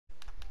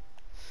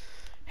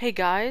Hey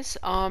guys,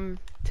 in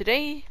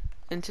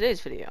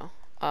today's video,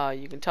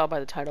 you can tell by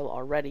the title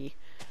already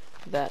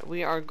that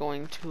we are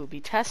going to be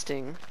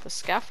testing the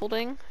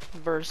scaffolding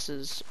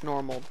versus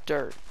normal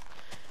dirt.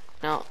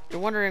 Now, you're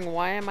wondering,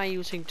 why am I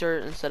using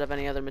dirt instead of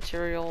any other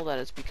material? That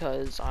is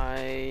because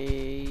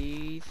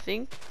I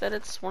think that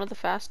it's one of the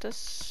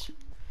fastest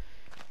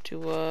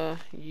to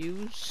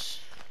use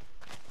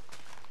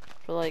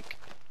for like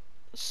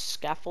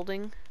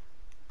scaffolding.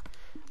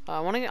 I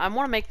want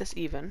to make this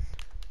even.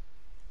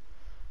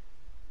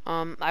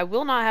 I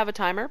will not have a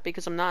timer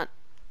because I'm not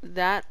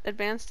that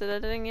advanced at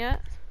editing yet.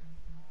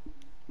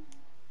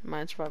 Am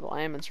I in survival?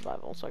 I am in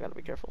survival, so I gotta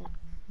be careful.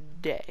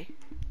 Day.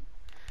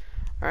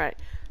 Alright,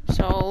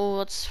 so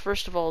let's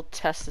first of all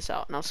test this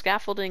out. Now,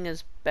 scaffolding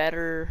is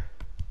better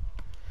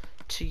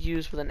to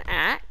use with an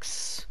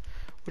axe,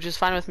 which is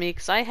fine with me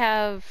because I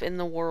have in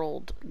the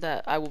world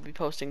that I will be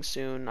posting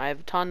soon. I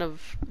have a ton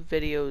of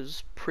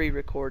videos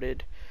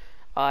pre-recorded.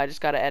 I just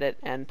gotta edit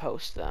and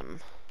post them.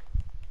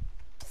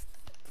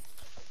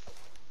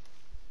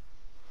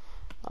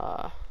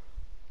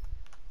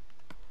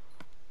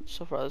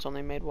 So far, there's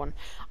only made one.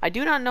 I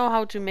do not know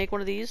how to make one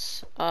of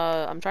these.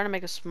 I'm trying to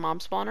make a mob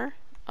spawner.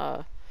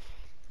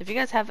 If you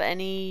guys have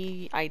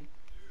any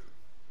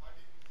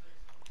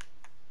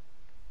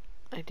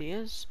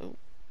ideas, oh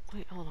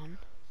wait, hold on.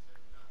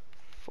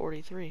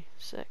 43,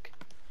 sick.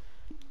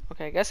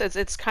 Okay, I guess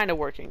it's kind of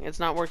working. It's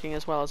not working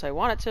as well as I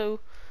want it to,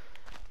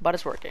 but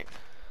it's working.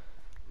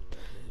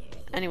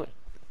 Anyway,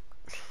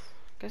 I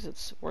guess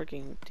it's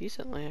working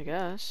decently. I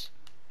guess.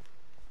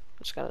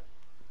 Just gotta.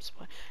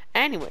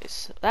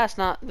 Anyways, that's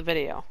not the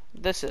video.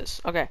 This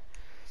is. Okay.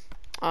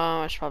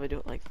 I should probably do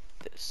it like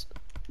this.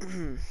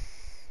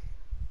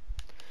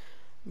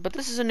 But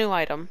this is a new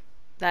item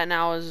that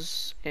now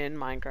is in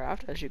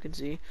Minecraft, as you can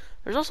see.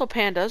 There's also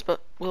pandas,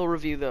 but we'll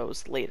review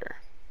those later.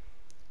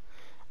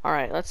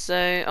 Alright, let's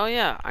say, oh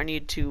yeah, I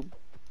need to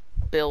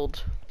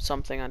build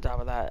something on top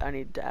of that. I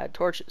need to add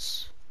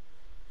torches,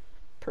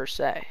 per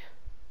se.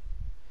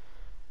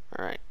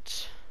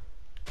 Alright.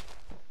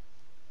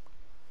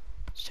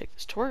 Let's take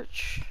this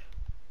torch.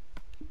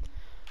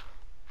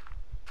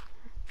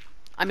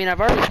 I mean, I've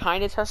already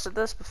kind of tested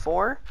this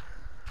before.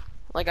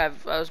 Like, I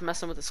was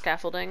messing with the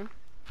scaffolding,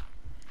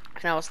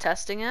 and I was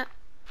testing it.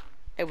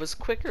 It was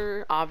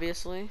quicker,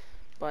 obviously,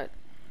 but,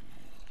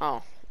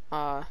 oh,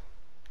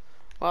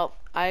 well,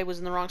 I was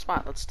in the wrong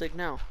spot. Let's dig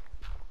now.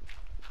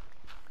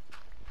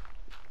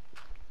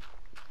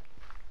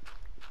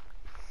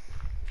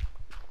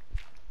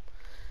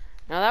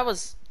 Now, that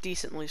was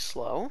decently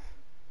slow,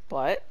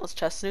 but let's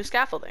test the new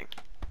scaffolding.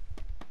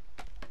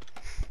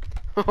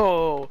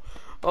 Oh,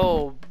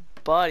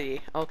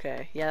 buddy.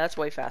 Okay, yeah, that's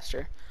way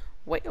faster.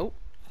 Way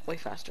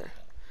faster.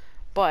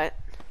 But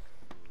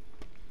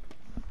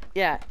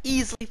yeah,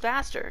 easily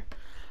faster.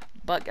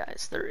 But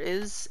guys, there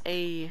is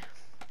a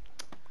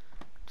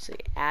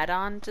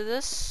add-on to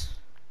this,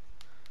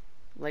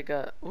 like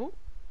a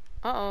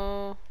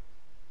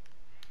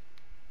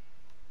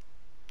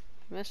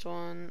missed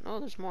one. Oh,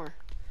 there's more.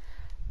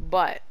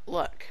 But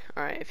look,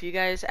 all right, if you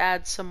guys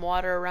add some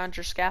water around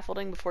your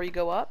scaffolding before you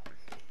go up,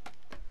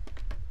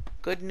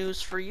 good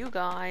news for you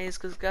guys,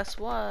 because guess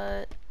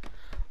what?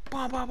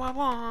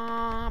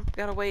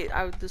 Gotta wait.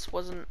 This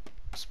wasn't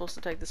supposed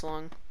to take this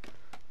long,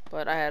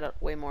 but I had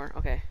way more.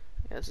 Okay,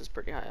 yeah, this is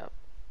pretty high up.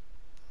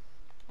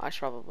 I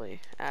should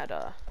probably add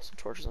some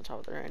torches on top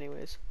of there,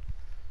 anyways.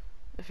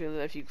 If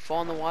you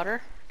fall in the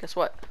water, guess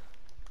what?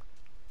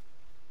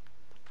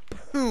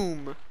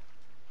 Boom!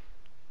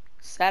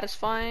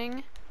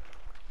 Satisfying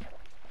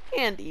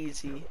and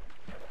easy.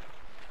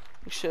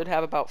 We should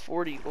have about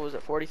 40. What was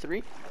it?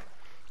 43?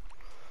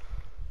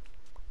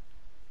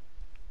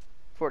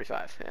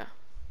 45, yeah.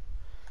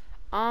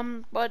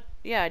 But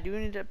yeah, I do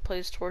need to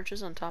place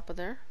torches on top of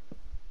there.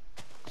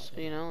 So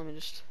you know, let me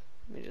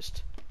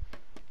just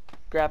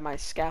grab my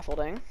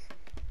scaffolding.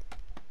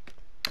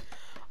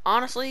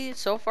 Honestly,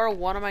 so far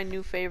one of my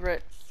new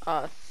favorite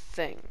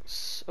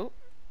things. Oh,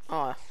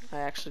 I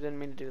actually didn't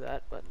mean to do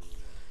that, but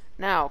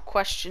now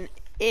question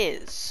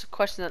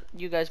that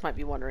you guys might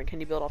be wondering: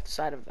 can you build off the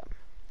side of them?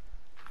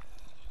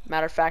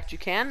 Matter of fact, you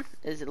can.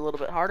 Is it a little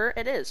bit harder?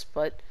 It is,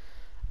 but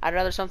I'd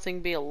rather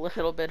something be a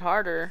little bit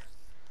harder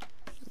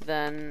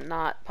than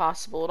not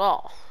possible at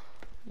all,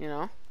 you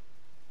know?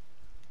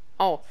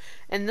 Oh,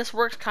 and this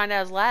works kind of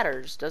as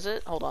ladders, does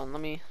it? Hold on,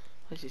 let me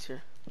place these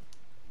here.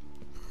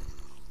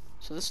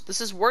 So this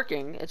is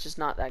working, it's just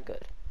not that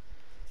good.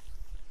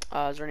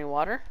 Is there any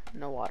water?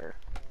 No water.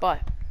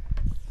 But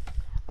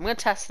I'm gonna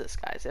test this,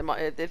 guys.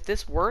 If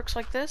this works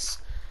like this,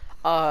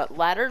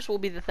 ladders will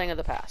be the thing of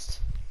the past.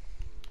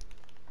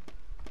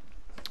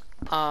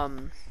 I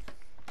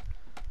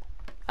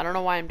don't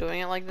know why I'm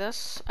doing it like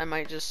this. I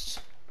might just,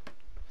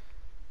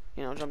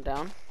 you know, jump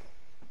down,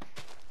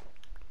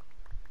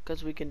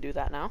 because we can do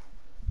that now.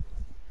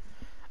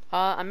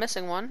 I'm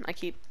missing one. I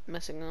keep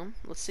missing them.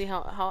 Let's see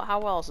how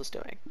well is this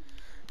doing.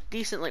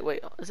 Decently.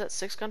 Wait, is that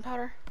 6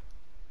 gunpowder?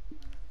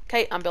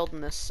 Okay, I'm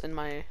building this in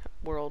my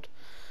world.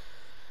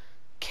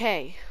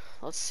 Okay,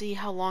 let's see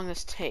how long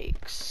this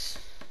takes.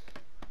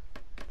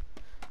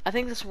 I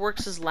think this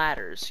works as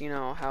ladders, you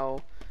know,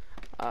 how,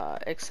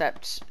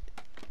 except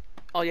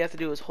all you have to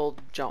do is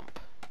hold jump.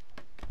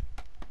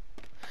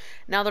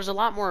 Now, there's a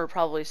lot more,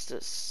 probably,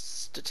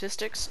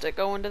 statistics that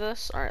go into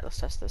this. Alright, let's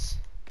test this.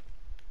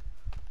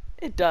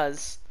 It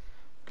does.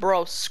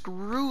 Bro,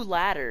 screw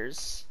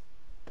ladders.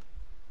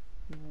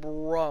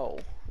 Bro,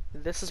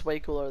 this is way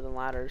cooler than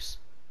ladders.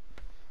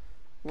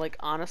 Like,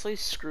 honestly,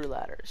 screw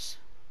ladders.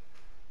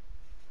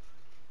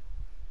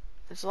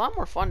 It's a lot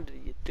more fun to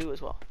do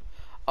as well.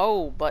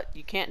 Oh, but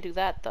you can't do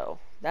that, though.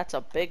 That's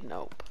a big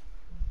nope.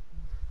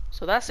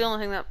 So that's the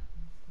only thing that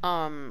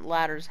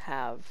ladders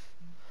have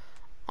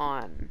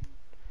on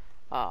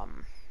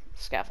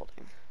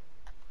scaffolding,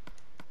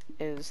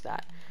 is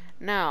that.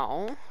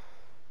 Now,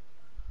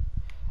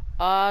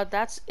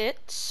 that's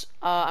it.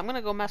 I'm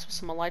gonna go mess with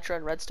some elytra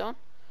and redstone.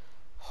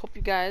 Hope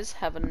you guys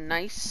have a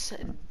nice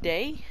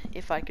day,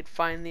 if I could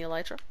find the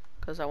elytra,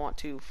 because I want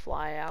to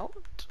fly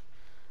out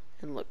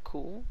and look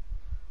cool.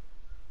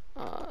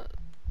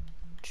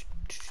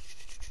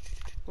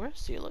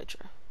 Where's the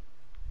elytra?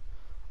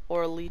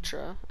 Or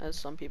elytra, as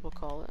some people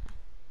call it.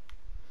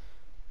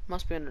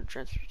 Must be under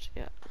transfers.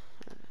 Yeah,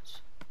 there it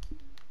is.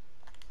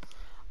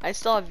 I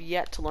still have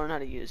yet to learn how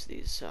to use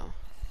these, so.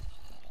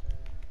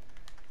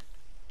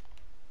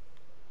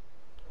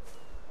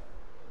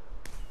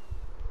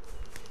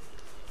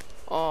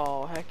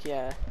 Oh, heck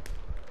yeah.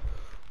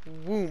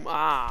 Woom,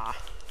 ah.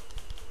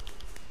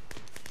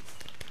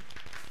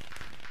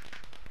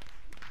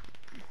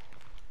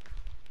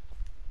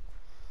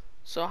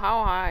 So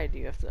how high do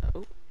you have to...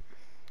 Oh.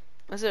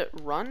 Is it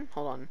run?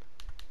 Hold on.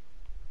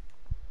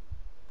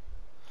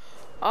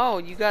 Oh,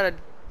 you gotta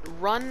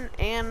run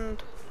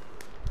and...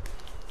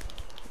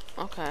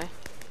 Okay. Can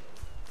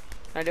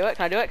I do it?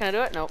 Can I do it? Can I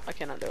do it? Nope, I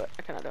cannot do it.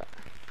 I cannot do it.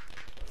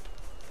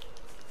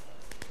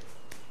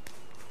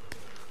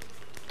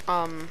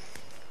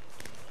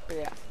 But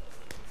yeah.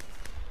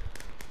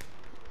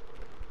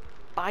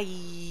 Bye.